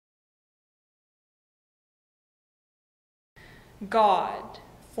God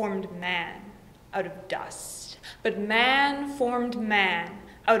formed man out of dust, but man formed man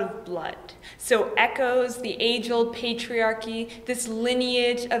out of blood. So echoes the age-old patriarchy, this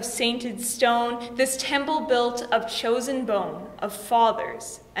lineage of sainted stone, this temple built of chosen bone, of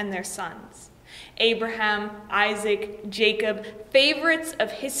fathers and their sons. Abraham, Isaac, Jacob, favorites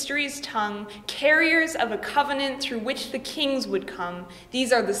of history's tongue, carriers of a covenant through which the kings would come.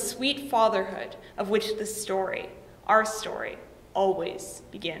 These are the sweet fatherhood of which the story, our story, always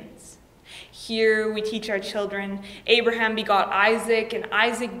begins. Here we teach our children, Abraham begot Isaac, and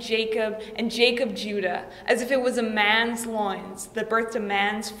Isaac Jacob, and Jacob Judah, as if it was a man's loins that birthed a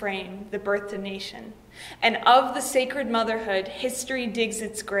man's frame, that birthed a nation. And of the sacred motherhood, history digs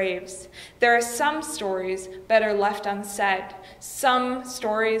its graves. There are some stories better left unsaid, some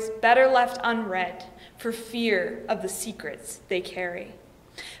stories better left unread, for fear of the secrets they carry.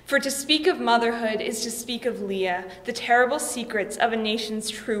 For to speak of motherhood is to speak of Leah, the terrible secrets of a nation's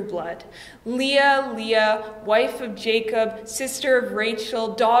true blood. Leah, Leah, wife of Jacob, sister of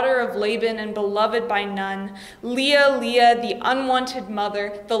Rachel, daughter of Laban, and beloved by none. Leah, Leah, the unwanted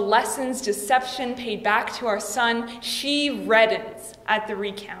mother, the lessons deception paid back to our son, she reddens at the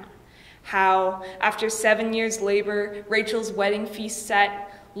recount. How, after 7 years' labor, Rachel's wedding feast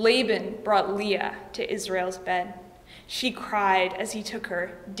set, Laban brought Leah to Israel's bed. She cried as he took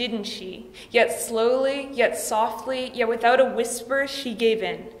her, didn't she? Yet slowly, yet softly, yet without a whisper, she gave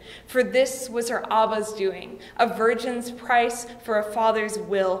in. For this was her Abba's doing, a virgin's price for a father's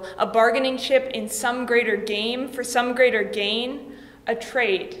will, a bargaining chip in some greater game for some greater gain. A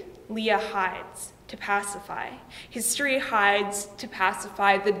trade Leah hides to pacify. History hides to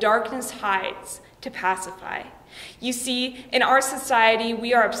pacify. The darkness hides to pacify. You see, in our society,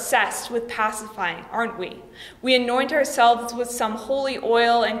 we are obsessed with pacifying, aren't we? We anoint ourselves with some holy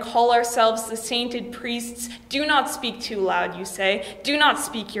oil and call ourselves the sainted priests. Do not speak too loud, you say. Do not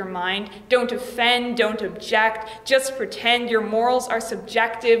speak your mind. Don't offend, don't object. Just pretend your morals are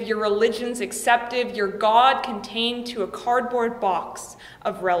subjective, your religion's acceptive, your God contained to a cardboard box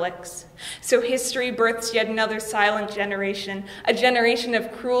of relics. So history births yet another silent generation, a generation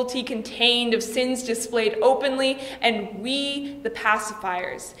of cruelty contained, of sins displayed openly, and we, the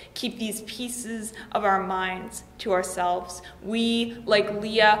pacifiers, keep these pieces of our minds to ourselves. We, like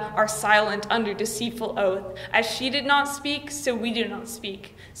Leah, are silent under deceitful oath. As she did not speak, so we do not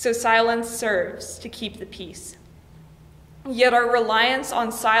speak. So silence serves to keep the peace. Yet our reliance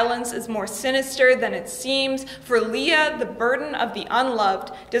on silence is more sinister than it seems. For Leah, the burden of the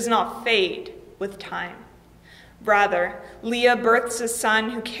unloved does not fade with time. Rather, Leah births a son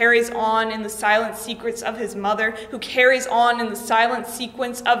who carries on in the silent secrets of his mother, who carries on in the silent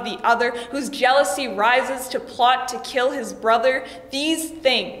sequence of the other, whose jealousy rises to plot to kill his brother. These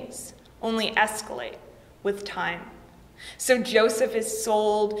things only escalate with time. So Joseph is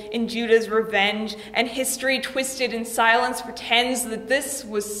sold in Judah's revenge, and history twisted in silence pretends that this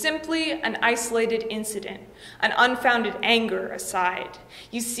was simply an isolated incident, an unfounded anger aside.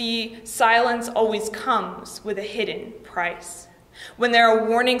 You see, silence always comes with a hidden price. When there are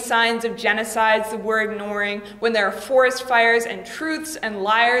warning signs of genocides that we're ignoring, when there are forest fires and truths and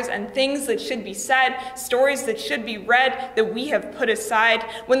liars and things that should be said, stories that should be read that we have put aside,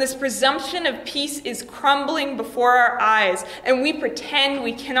 when this presumption of peace is crumbling before our eyes and we pretend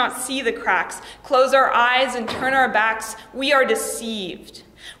we cannot see the cracks, close our eyes and turn our backs, we are deceived.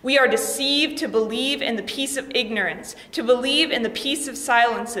 We are deceived to believe in the peace of ignorance, to believe in the peace of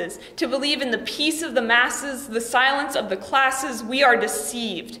silences, to believe in the peace of the masses, the silence of the classes. We are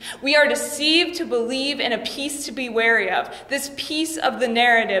deceived. We are deceived to believe in a peace to be wary of, this peace of the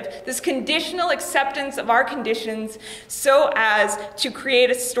narrative, this conditional acceptance of our conditions so as to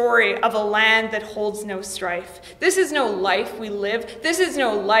create a story of a land that holds no strife. This is no life we live. This is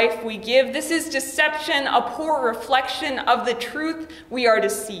no life we give. This is deception, a poor reflection of the truth. We are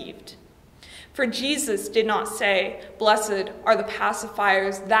deceived. For Jesus did not say, "Blessed are the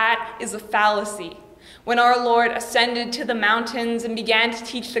pacifiers." That is a fallacy. When our Lord ascended to the mountains and began to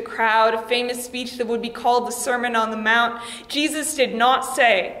teach the crowd, a famous speech that would be called the Sermon on the Mount, Jesus did not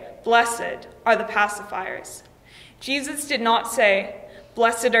say, "Blessed are the pacifiers." Jesus did not say,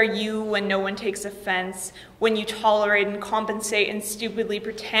 "Blessed are you when no one takes offense, when you tolerate and compensate and stupidly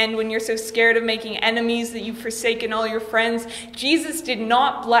pretend, when you're so scared of making enemies that you've forsaken all your friends." Jesus did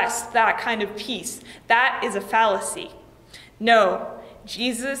not bless that kind of peace. That is a fallacy. No,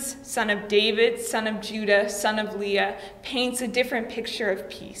 Jesus, son of David, son of Judah, son of Leah, paints a different picture of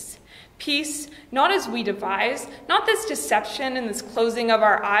peace. Peace, not as we devise, not this deception and this closing of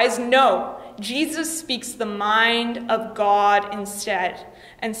our eyes. No, Jesus speaks the mind of God instead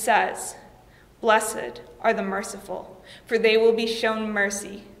and says, Blessed are the merciful, for they will be shown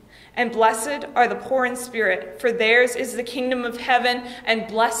mercy. And blessed are the poor in spirit, for theirs is the kingdom of heaven. And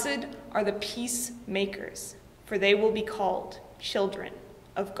blessed are the peacemakers, for they will be called children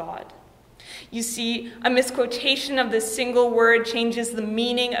of God. You see, a misquotation of this single word changes the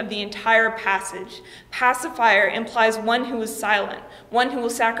meaning of the entire passage. Pacifier implies one who is silent, one who will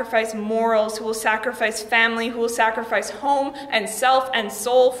sacrifice morals, who will sacrifice family, who will sacrifice home and self and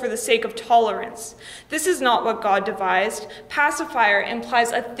soul for the sake of tolerance. This is not what God devised. Pacifier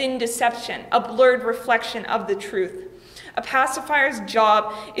implies a thin deception, a blurred reflection of the truth. A pacifier's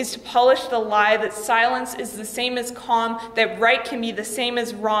job is to polish the lie that silence is the same as calm, that right can be the same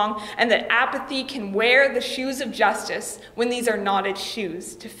as wrong, and that apathy can wear the shoes of justice when these are not its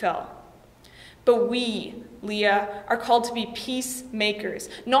shoes to fill. But we, Leah, are called to be peacemakers,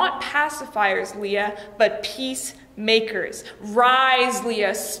 not pacifiers, Leah, but peacemakers. Rise,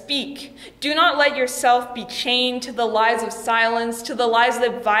 Leah, speak. Do not let yourself be chained to the lies of silence, to the lies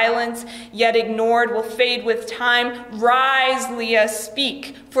that violence, yet ignored, will fade with time. Rise, Leah,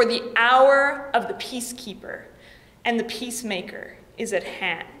 speak, for the hour of the peacekeeper and the peacemaker is at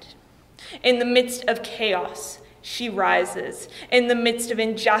hand. In the midst of chaos, she rises. In the midst of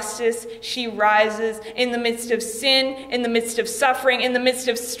injustice, she rises. In the midst of sin, in the midst of suffering, in the midst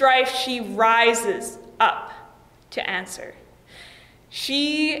of strife, she rises up to answer.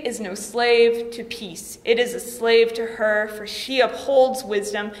 She is no slave to peace. It is a slave to her, for she upholds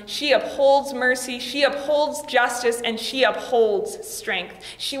wisdom, she upholds mercy, she upholds justice, and she upholds strength.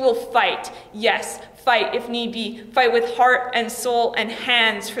 She will fight, yes, fight if need be, fight with heart and soul and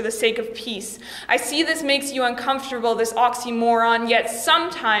hands for the sake of peace. I see this makes you uncomfortable, this oxymoron, yet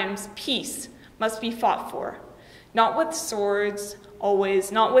sometimes peace must be fought for. Not with swords,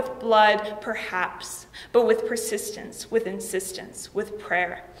 always, not with blood, perhaps, but with persistence, with insistence, with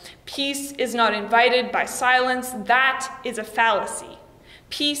prayer. Peace is not invited by silence. That is a fallacy.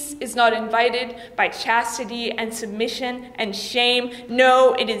 Peace is not invited by chastity and submission and shame.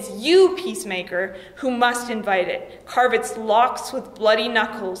 No, it is you, peacemaker, who must invite it. Carve its locks with bloody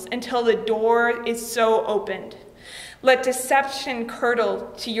knuckles until the door is so opened. Let deception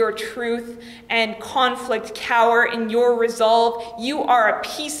curdle to your truth and conflict cower in your resolve. You are a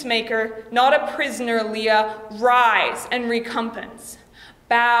peacemaker, not a prisoner, Leah. Rise and recompense.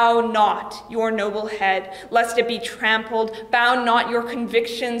 Bow not your noble head, lest it be trampled. Bow not your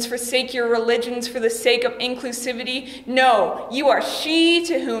convictions, forsake your religions for the sake of inclusivity. No, you are she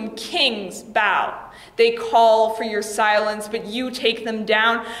to whom kings bow. They call for your silence, but you take them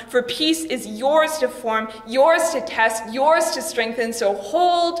down. For peace is yours to form, yours to test, yours to strengthen, so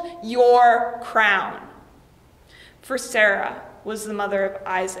hold your crown. For Sarah was the mother of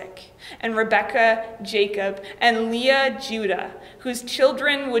Isaac, and Rebekah Jacob, and Leah Judah, whose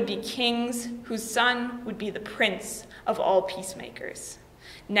children would be kings, whose son would be the prince of all peacemakers.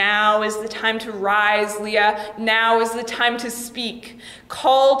 Now is the time to rise, Leah. Now is the time to speak.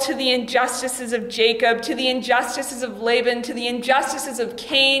 Call to the injustices of Jacob, to the injustices of Laban, to the injustices of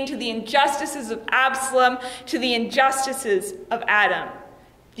Cain, to the injustices of Absalom, to the injustices of Adam.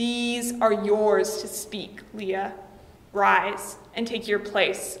 These are yours to speak, Leah. Rise and take your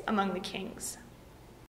place among the kings.